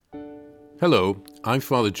Hello, I'm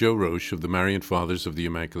Father Joe Roche of the Marian Fathers of the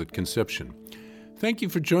Immaculate Conception. Thank you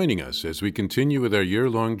for joining us as we continue with our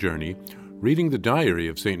year-long journey, reading the diary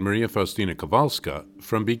of St. Maria Faustina Kowalska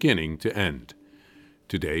from beginning to end.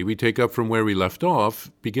 Today we take up from where we left off,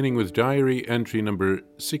 beginning with diary entry number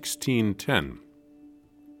 1610.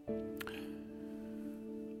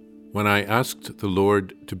 When I asked the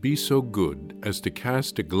Lord to be so good as to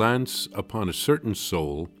cast a glance upon a certain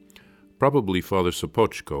soul, probably Father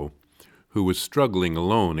Sopoćko, who was struggling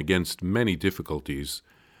alone against many difficulties,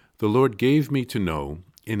 the Lord gave me to know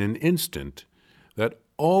in an instant that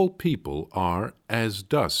all people are as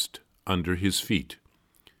dust under his feet.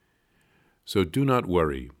 So do not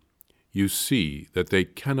worry. You see that they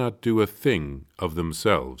cannot do a thing of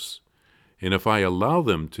themselves. And if I allow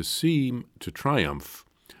them to seem to triumph,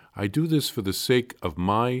 I do this for the sake of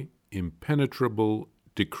my impenetrable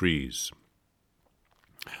decrees.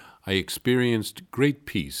 I experienced great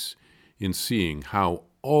peace in seeing how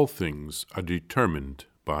all things are determined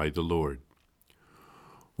by the Lord.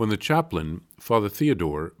 When the chaplain, Father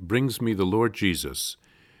Theodore, brings me the Lord Jesus,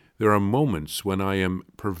 there are moments when I am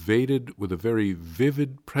pervaded with a very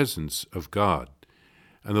vivid presence of God,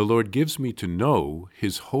 and the Lord gives me to know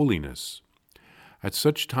His holiness. At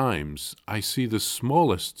such times I see the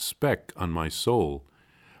smallest speck on my soul,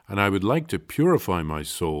 and I would like to purify my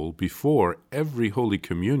soul before every Holy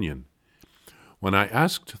Communion. When I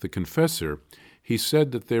asked the confessor, he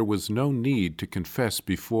said that there was no need to confess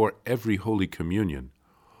before every Holy Communion.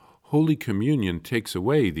 Holy Communion takes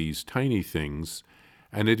away these tiny things,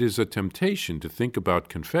 and it is a temptation to think about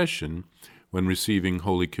confession when receiving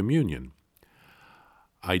Holy Communion.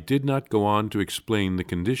 I did not go on to explain the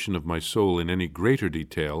condition of my soul in any greater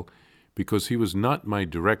detail, because he was not my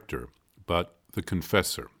director, but the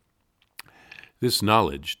confessor. This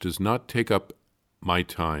knowledge does not take up my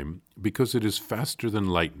time, because it is faster than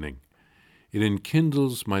lightning. It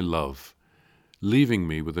enkindles my love, leaving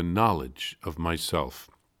me with a knowledge of myself.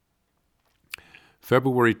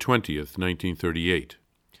 February 20th, 1938.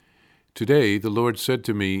 Today the Lord said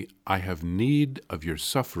to me, I have need of your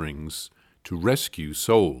sufferings to rescue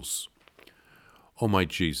souls. O my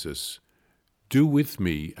Jesus, do with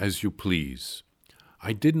me as you please.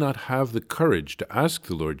 I did not have the courage to ask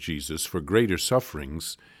the Lord Jesus for greater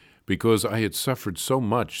sufferings, because I had suffered so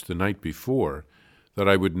much the night before that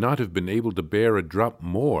I would not have been able to bear a drop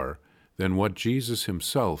more than what Jesus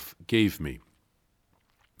himself gave me.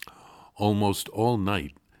 Almost all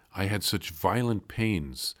night I had such violent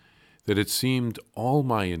pains that it seemed all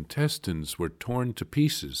my intestines were torn to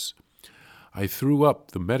pieces. I threw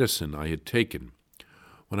up the medicine I had taken.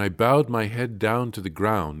 When I bowed my head down to the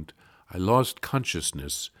ground, I lost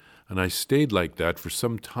consciousness, and I stayed like that for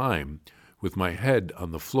some time, with my head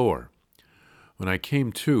on the floor. When I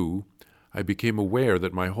came to, I became aware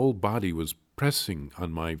that my whole body was pressing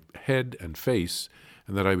on my head and face,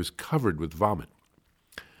 and that I was covered with vomit.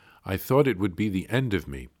 I thought it would be the end of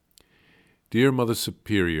me. Dear Mother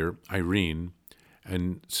Superior, Irene,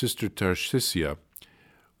 and Sister Tarcisia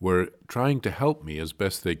were trying to help me as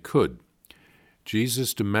best they could.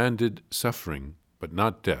 Jesus demanded suffering, but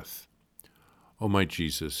not death. O my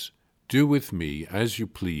Jesus, do with me as you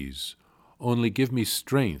please. Only give me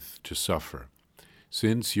strength to suffer.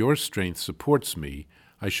 Since your strength supports me,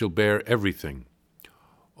 I shall bear everything.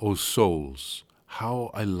 O souls, how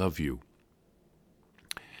I love you.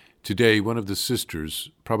 Today, one of the sisters,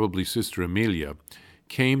 probably Sister Amelia,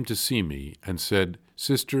 came to see me and said,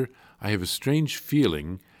 Sister, I have a strange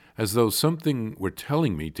feeling as though something were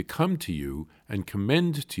telling me to come to you and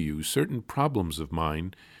commend to you certain problems of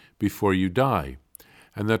mine before you die,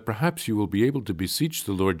 and that perhaps you will be able to beseech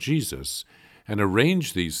the Lord Jesus and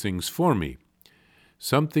arrange these things for me.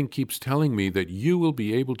 Something keeps telling me that you will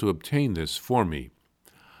be able to obtain this for me.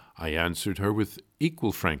 I answered her with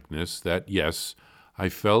equal frankness that, yes, I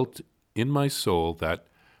felt in my soul that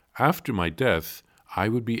after my death I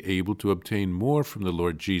would be able to obtain more from the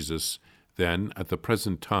Lord Jesus than at the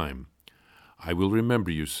present time. I will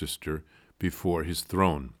remember you, sister, before his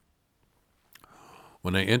throne.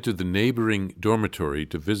 When I entered the neighboring dormitory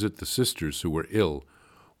to visit the sisters who were ill,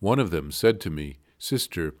 one of them said to me,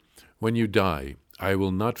 Sister, when you die, I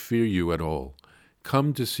will not fear you at all.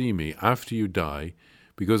 Come to see me after you die,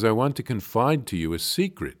 because I want to confide to you a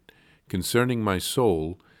secret concerning my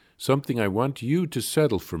soul, something I want you to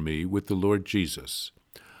settle for me with the Lord Jesus.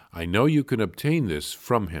 I know you can obtain this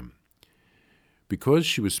from him. Because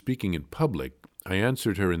she was speaking in public, I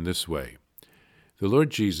answered her in this way. The Lord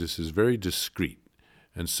Jesus is very discreet,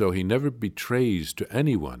 and so he never betrays to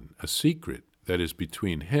anyone a secret that is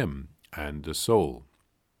between him and the soul.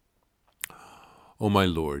 O my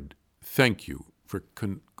Lord, thank you for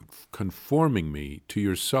conforming me to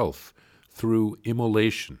yourself through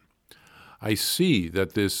immolation. I see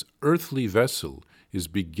that this earthly vessel is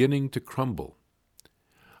beginning to crumble.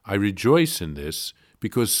 I rejoice in this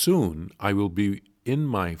because soon I will be in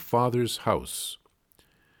my Father's house.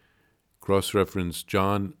 Cross-reference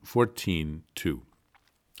John 14:2.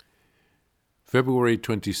 February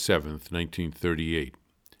 27th, 1938.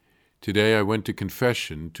 Today I went to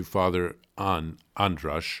confession to Father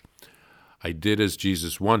Andras. I did as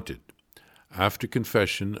Jesus wanted. After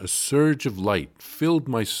confession, a surge of light filled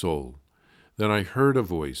my soul. Then I heard a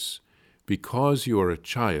voice, "Because you are a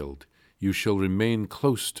child, you shall remain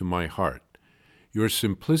close to my heart. Your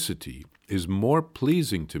simplicity is more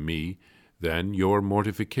pleasing to me than your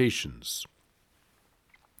mortifications."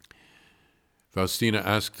 Faustina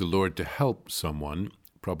asked the Lord to help someone,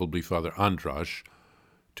 probably Father Andras,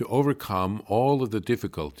 to overcome all of the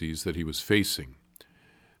difficulties that he was facing.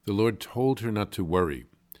 The Lord told her not to worry.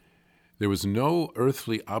 There was no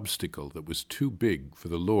earthly obstacle that was too big for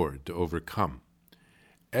the Lord to overcome.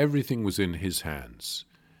 Everything was in his hands.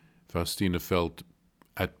 Faustina felt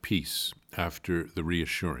at peace after the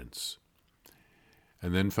reassurance.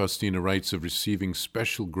 And then Faustina writes of receiving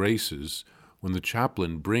special graces when the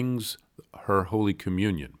chaplain brings her Holy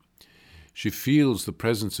Communion. She feels the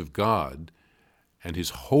presence of God and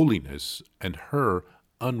his holiness and her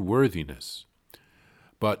unworthiness.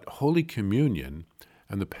 But Holy Communion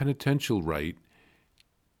and the penitential rite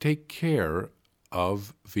take care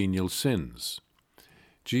of venial sins.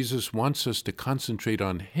 Jesus wants us to concentrate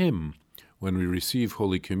on him when we receive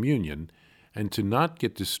Holy Communion and to not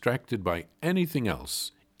get distracted by anything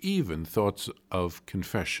else, even thoughts of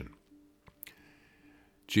confession.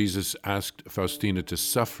 Jesus asked Faustina to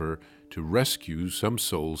suffer to rescue some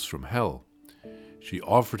souls from hell. She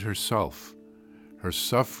offered herself. Her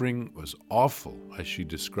suffering was awful, as she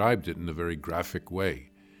described it in a very graphic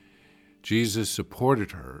way. Jesus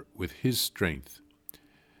supported her with his strength.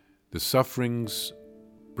 The sufferings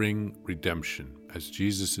bring redemption, as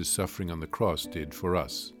Jesus' suffering on the cross did for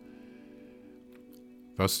us.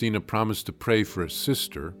 Faustina promised to pray for a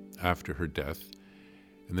sister after her death,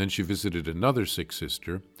 and then she visited another sick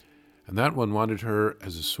sister, and that one wanted her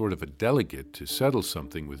as a sort of a delegate to settle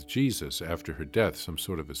something with Jesus after her death, some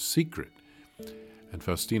sort of a secret. And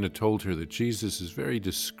Faustina told her that Jesus is very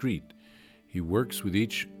discreet. He works with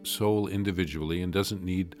each soul individually and doesn't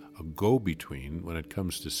need a go-between when it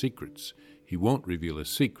comes to secrets. He won't reveal a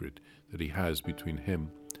secret that he has between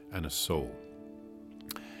him and a soul.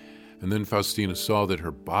 And then Faustina saw that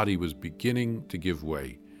her body was beginning to give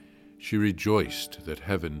way. She rejoiced that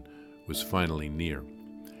heaven was finally near.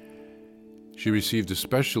 She received a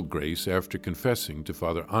special grace after confessing to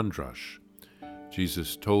Father Andras.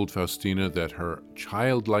 Jesus told Faustina that her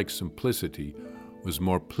childlike simplicity was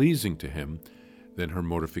more pleasing to him than her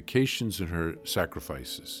mortifications and her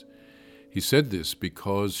sacrifices. He said this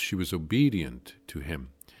because she was obedient to him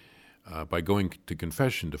by going to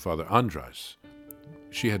confession to Father Andras.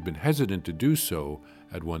 She had been hesitant to do so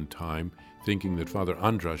at one time, thinking that Father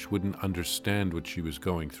Andras wouldn't understand what she was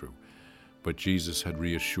going through. But Jesus had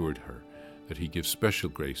reassured her that he gives special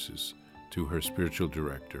graces to her spiritual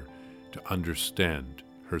director to understand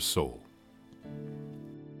her soul.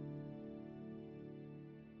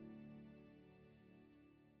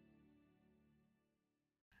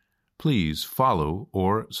 Please follow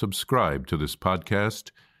or subscribe to this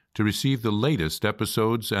podcast to receive the latest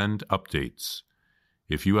episodes and updates.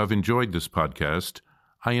 If you have enjoyed this podcast,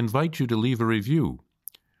 I invite you to leave a review.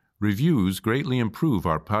 Reviews greatly improve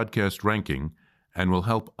our podcast ranking and will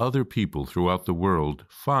help other people throughout the world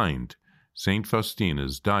find St.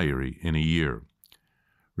 Faustina's Diary in a Year.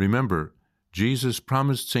 Remember, Jesus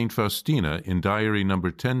promised St. Faustina in Diary number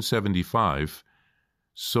 1075,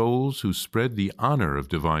 souls who spread the honor of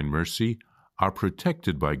divine mercy are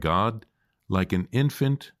protected by God like an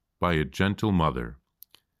infant by a gentle mother.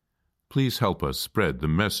 Please help us spread the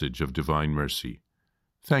message of divine mercy.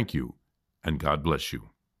 Thank you, and God bless you.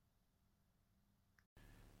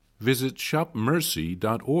 Visit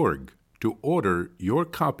shopmercy.org to order your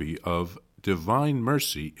copy of Divine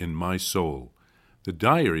Mercy in My Soul, the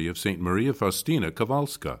Diary of St. Maria Faustina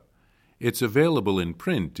Kowalska. It's available in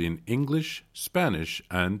print in English, Spanish,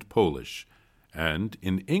 and Polish, and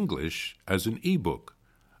in English as an e-book,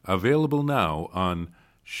 available now on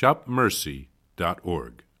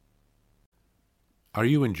shopmercy.org. Are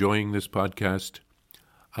you enjoying this podcast?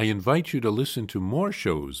 I invite you to listen to more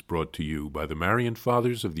shows brought to you by the Marian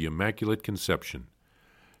Fathers of the Immaculate Conception.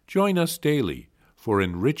 Join us daily for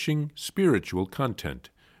enriching spiritual content,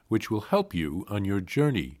 which will help you on your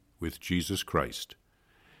journey with Jesus Christ.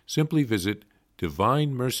 Simply visit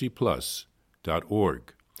divinemercyplus.org.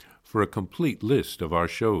 divinemercyplus.org for a complete list of our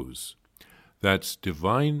shows. That's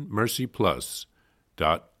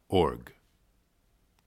divinemercyplus.org.